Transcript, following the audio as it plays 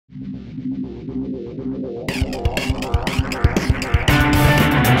Alright,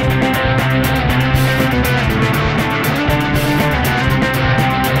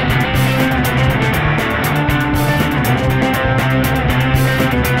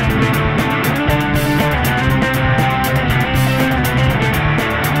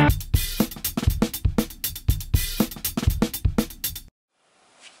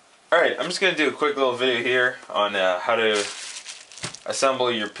 I'm just going to do a quick little video here on how to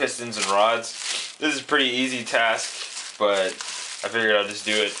assemble your pistons and rods. This is a pretty easy task, but I figured I'll just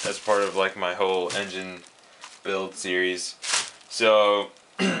do it as part of like my whole engine build series. So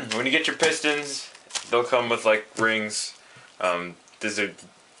when you get your pistons, they'll come with like rings. This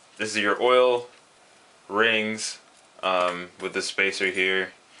is your oil rings with the spacer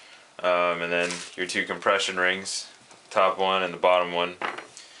here, and then your two compression rings, top one and the bottom one.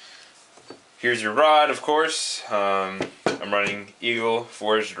 Here's your rod, of course. I'm running Eagle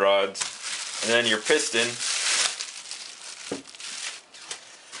forged rods. And then your piston.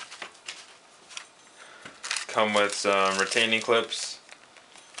 Come with some retaining clips,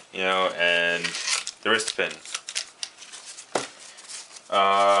 you know, and the wrist pin.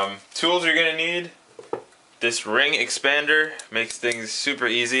 Tools you're gonna need. This ring expander makes things super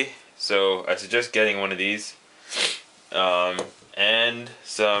easy, so I suggest getting one of these. And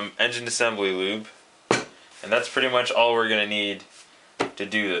some engine assembly lube, and that's pretty much all we're gonna need to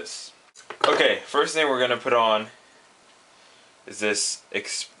do this. Okay, first thing we're gonna put on is this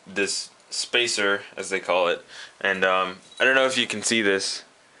spacer, as they call it, and I don't know if you can see this,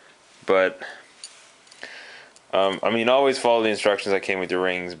 but I mean, always follow the instructions that came with your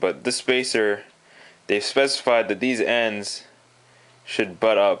rings, but this spacer, they've specified that these ends should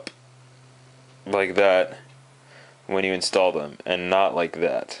butt up like that when you install them, and not like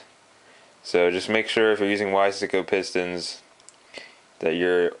that. So just make sure if you're using Wiseco pistons that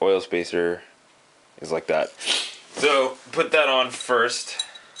your oil spacer is like that. So put that on first.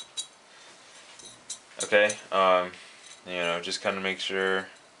 Okay, you know, just kind of make sure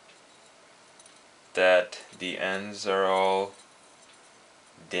that the ends are all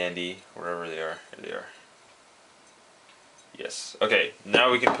dandy, wherever they are. Here they are. Yes. Okay,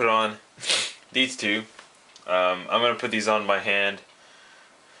 now we can put on these two. I'm going to put these on by hand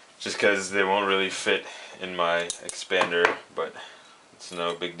just because they won't really fit in my expander, but it's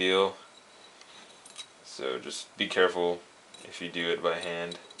no big deal. So just be careful if you do it by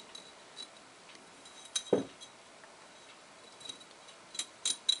hand.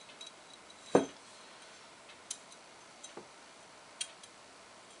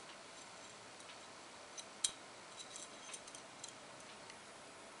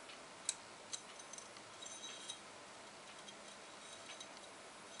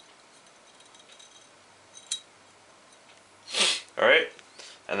 Alright,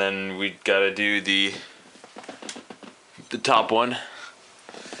 and then we gotta do the top one.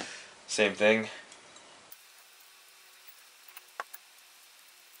 Same thing.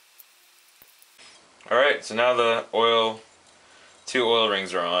 Alright, so now the two oil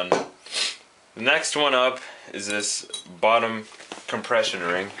rings are on. The next one up is this bottom compression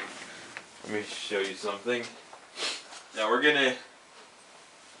ring. Let me show you something. Now we're gonna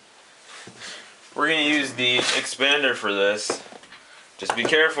use the expander for this. Just be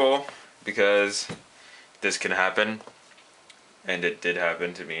careful, because this can happen, and it did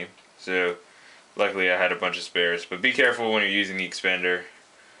happen to me. So luckily I had a bunch of spares, but be careful when you're using the expander.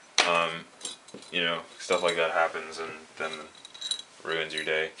 You know, stuff like that happens and then ruins your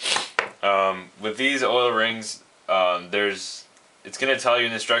day. With these oil rings, it's going to tell you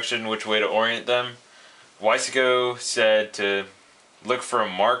in the instruction which way to orient them. Wiseco said to look for a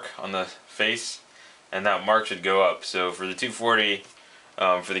mark on the face, and that mark should go up. So for the 240,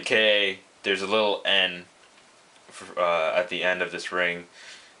 for the KA, there's a little N at the end of this ring,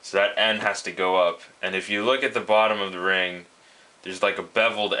 so that N has to go up. And if you look at the bottom of the ring, there's like a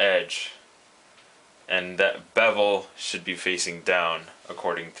beveled edge, and that bevel should be facing down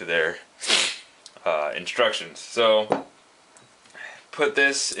according to their instructions. So put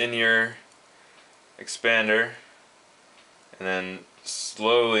this in your expander and then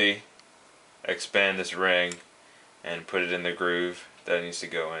slowly expand this ring and put it in the groove that it needs to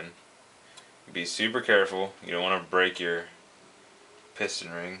go in. Be super careful, you don't want to break your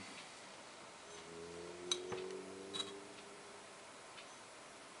piston ring.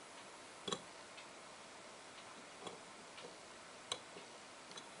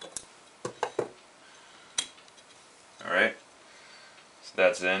 Alright, so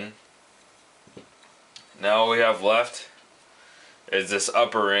that's in. Now all we have left is this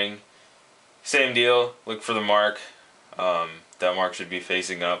upper ring. Same deal, look for the mark. That mark should be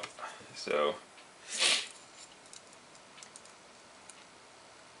facing up. So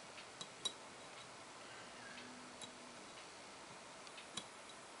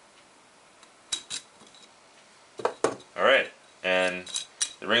alright, and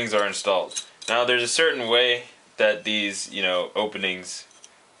the rings are installed. Now there's a certain way that these, openings,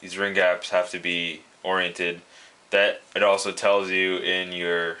 these ring gaps have to be oriented, that it also tells you in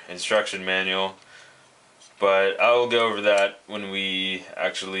your instruction manual, but I will go over that when we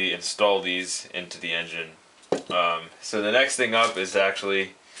actually install these into the engine. So the next thing up is to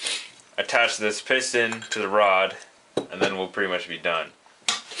actually attach this piston to the rod, and then we'll pretty much be done.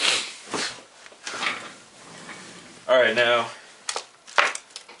 Alright, now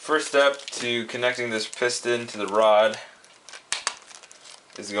first step to connecting this piston to the rod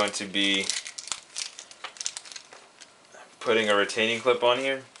is going to be putting a retaining clip on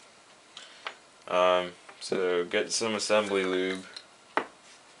here. So get some assembly lube.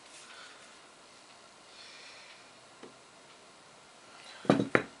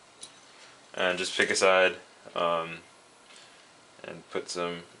 And just pick a side and put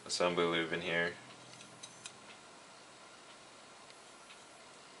some assembly lube in here.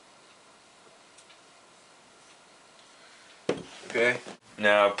 Okay,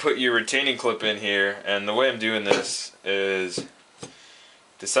 now put your retaining clip in here, and the way I'm doing this is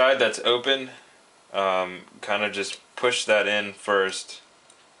the side that's open, kind of just push that in first.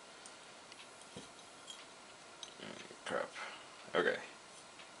 Crap. Okay.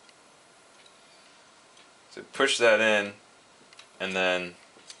 So push that in, and then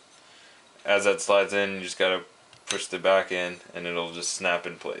as that slides in, you just gotta push the back in, and it'll just snap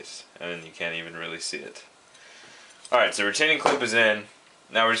in place, and then you can't even really see it. Alright, so retaining clip is in.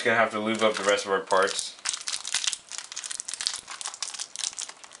 Now we're just going to have to lube up the rest of our parts.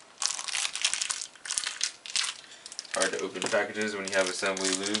 Hard to open packages when you have assembly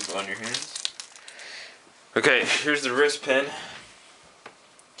lube on your hands. Okay, here's the wrist pin.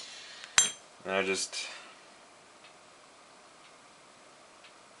 Now just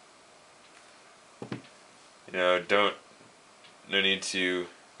no need to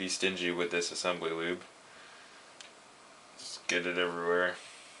be stingy with this assembly lube. Just get it everywhere.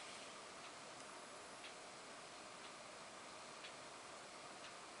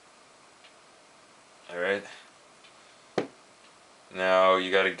 Alright. Now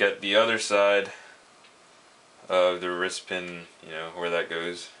you gotta get the other side of the wrist pin, where that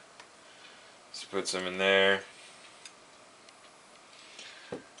goes. Just put some in there.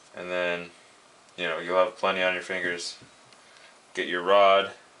 And then, you'll have plenty on your fingers. Get your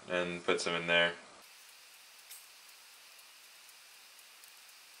rod and put some in there.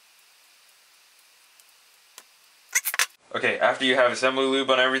 Okay, after you have assembly lube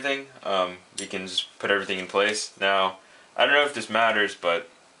on everything, you can just put everything in place. Now, I don't know if this matters, but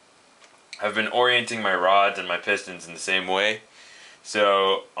I've been orienting my rods and my pistons in the same way.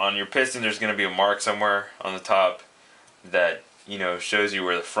 So on your piston, there's going to be a mark somewhere on the top that shows you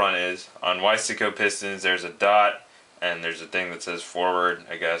where the front is. On Wiseco pistons, there's a dot and there's a thing that says forward,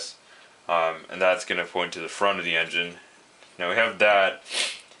 I guess, and that's going to point to the front of the engine. Now we have that.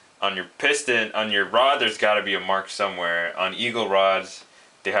 On your piston, on your rod, there's got to be a mark somewhere. On Eagle rods,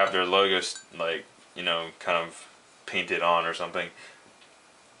 they have their logos kind of painted on or something.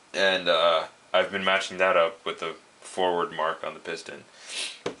 And I've been matching that up with the forward mark on the piston.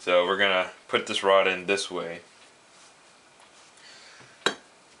 So we're gonna put this rod in this way.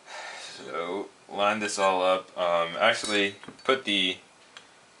 So line this all up. Actually, put the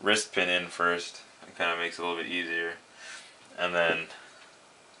wrist pin in first. It kind of makes it a little bit easier. And then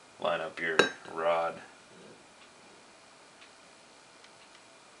line up your rod.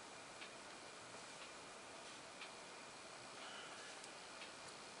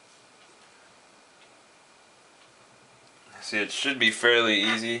 See, it should be fairly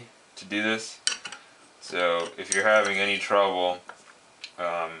easy to do this. So if you're having any trouble,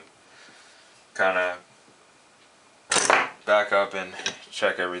 kind of back up and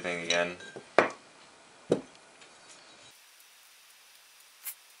check everything again.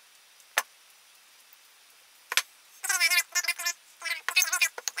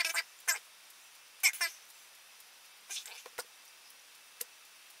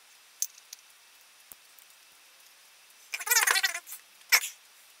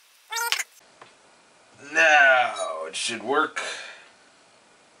 Now it should work.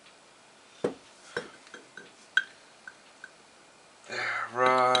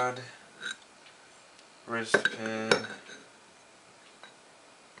 Rod, wrist pin.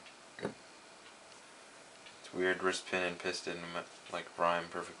 It's weird, wrist pin and piston like rhyme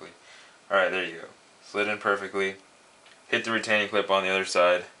perfectly. Alright, there you go. Slid in perfectly. Hit the retaining clip on the other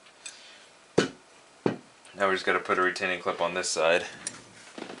side. Now we just got to put a retaining clip on this side.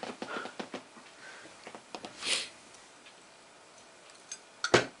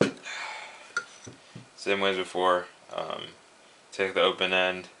 Same way as before. Take the open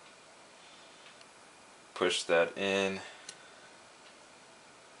end, push that in.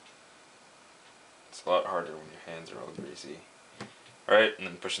 It's a lot harder when your hands are all greasy. Alright, and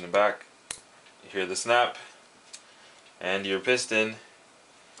then pushing the back. You hear the snap, and your piston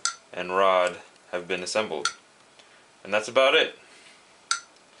and rod have been assembled. And that's about it.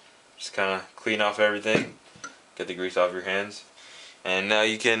 Just kind of clean off everything, get the grease off your hands, and now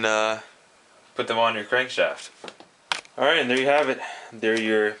you can put them on your crankshaft. Alright, and there you have it. There are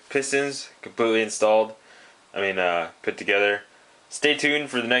your pistons completely installed. Put together. Stay tuned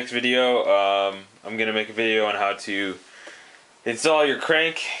for the next video. I'm going to make a video on how to install your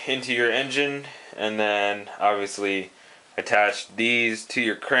crank into your engine, and then obviously attach these to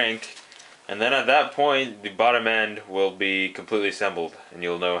your crank, and then at that point the bottom end will be completely assembled and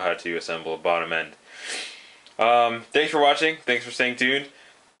you'll know how to assemble a bottom end. Thanks for watching. Thanks for staying tuned.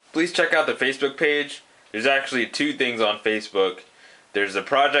 Please check out the Facebook page. There's actually 2 things on Facebook. There's a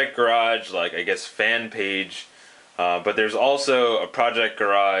Project Garage, fan page, but there's also a Project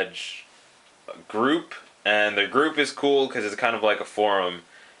Garage group, and the group is cool because it's kind of like a forum,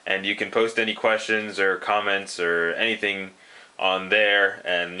 and you can post any questions or comments or anything on there,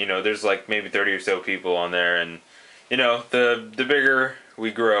 and there's like maybe 30 or so people on there, and the bigger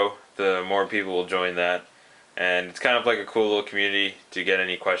we grow, the more people will join that. And it's kind of like a cool little community to get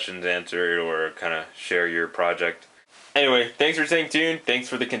any questions answered or kind of share your project. Anyway, thanks for staying tuned. Thanks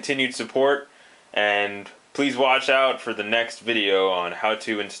for the continued support. And please watch out for the next video on how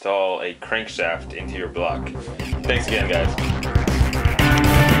to install a crankshaft into your block. Thanks again, guys.